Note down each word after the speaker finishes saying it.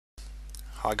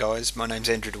Hi guys, my name's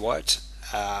Andrew Dwight.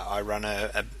 I run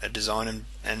a design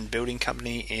and building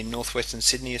company in northwestern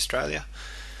Sydney, Australia.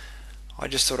 I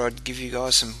just thought I'd give you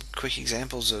guys some quick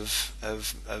examples of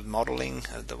modelling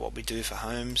of what we do for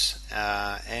homes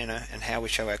and how we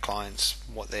show our clients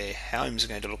what their homes are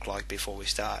going to look like before we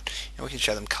start. We can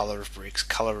show them colour of bricks,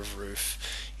 colour of roof,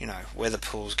 where the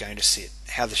pool's going to sit,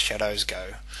 how the shadows go.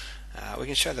 We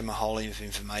can show them a whole heap of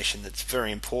information that's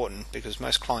very important because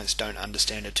most clients don't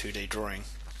understand a 2D drawing.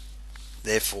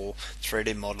 Therefore,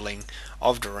 3D modelling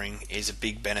of drawing is a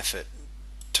big benefit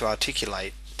to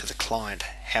articulate to the client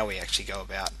how we actually go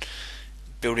about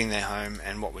building their home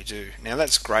and what we do. Now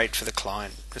that's great for the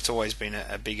client. It's always been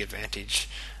a big advantage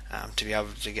to be able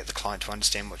to get the client to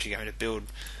understand what you're going to build.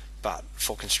 But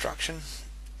for construction,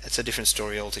 it's a different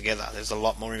story altogether. There's a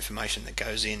lot more information that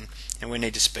goes in, and we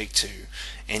need to speak to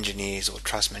engineers or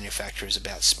truss manufacturers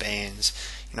about spans,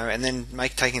 and then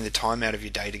taking the time out of your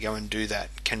day to go and do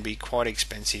that can be quite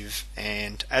expensive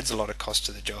and adds a lot of cost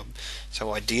to the job.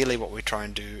 So ideally what we try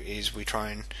and do is we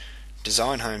try and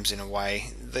design homes in a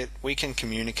way that we can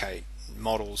communicate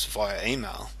models via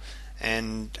email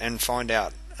and find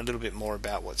out a little bit more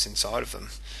about what's inside of them.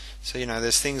 So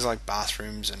there's things like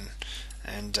bathrooms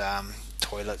and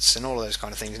toilets and all of those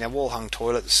kind of things. Now wall hung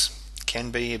toilets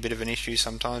can be a bit of an issue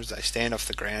sometimes. They stand off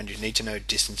the ground. You need to know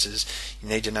distances, you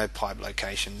need to know pipe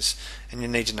locations, and you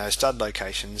need to know stud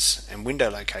locations and window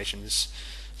locations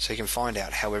so you can find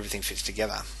out how everything fits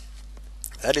together.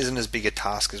 That isn't as big a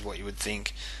task as what you would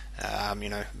think.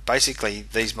 Basically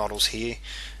these models here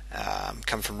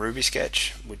come from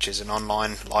RubySKetch, which is an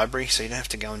online library, so you don't have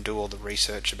to go and do all the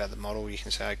research about the model. You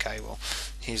can say, okay, well,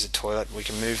 here's the toilet, we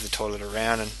can move the toilet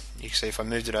around, and you can see if I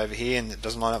moved it over here and it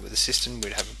doesn't line up with the system,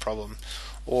 we'd have a problem.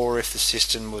 Or if the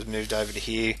system was moved over to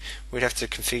here, we'd have to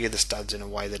configure the studs in a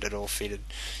way that it all fitted.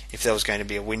 If there was going to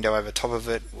be a window over top of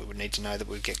it, we would need to know that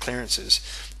we'd get clearances.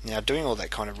 Now doing all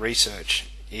that kind of research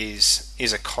is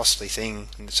a costly thing,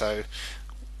 and so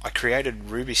I created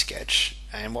RubySKetch,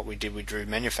 and what we did, we drew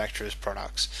manufacturers'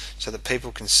 products so that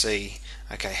people can see,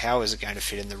 okay, how is it going to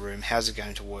fit in the room, how's it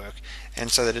going to work, and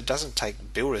so that it doesn't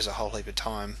take builders a whole heap of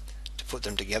time to put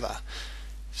them together.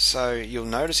 So you'll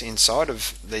notice inside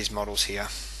of these models here,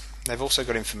 they've also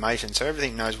got information, so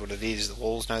everything knows what it is. The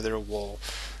walls know they're a wall,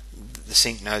 the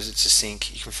sink knows it's a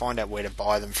sink, you can find out where to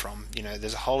buy them from.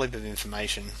 There's a whole heap of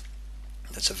information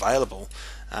that's available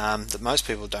that most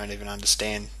people don't even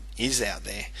understand is out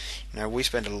there. We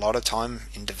spend a lot of time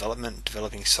in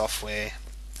developing software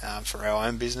for our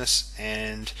own business,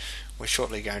 and we're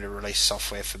shortly going to release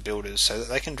software for builders so that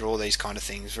they can draw these kind of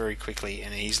things very quickly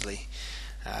and easily.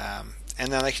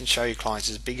 And then they can show your clients.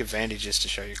 There's big advantages to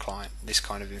show your client this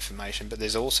kind of information, but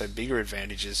there's also bigger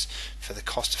advantages for the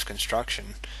cost of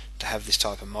construction to have this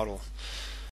type of model.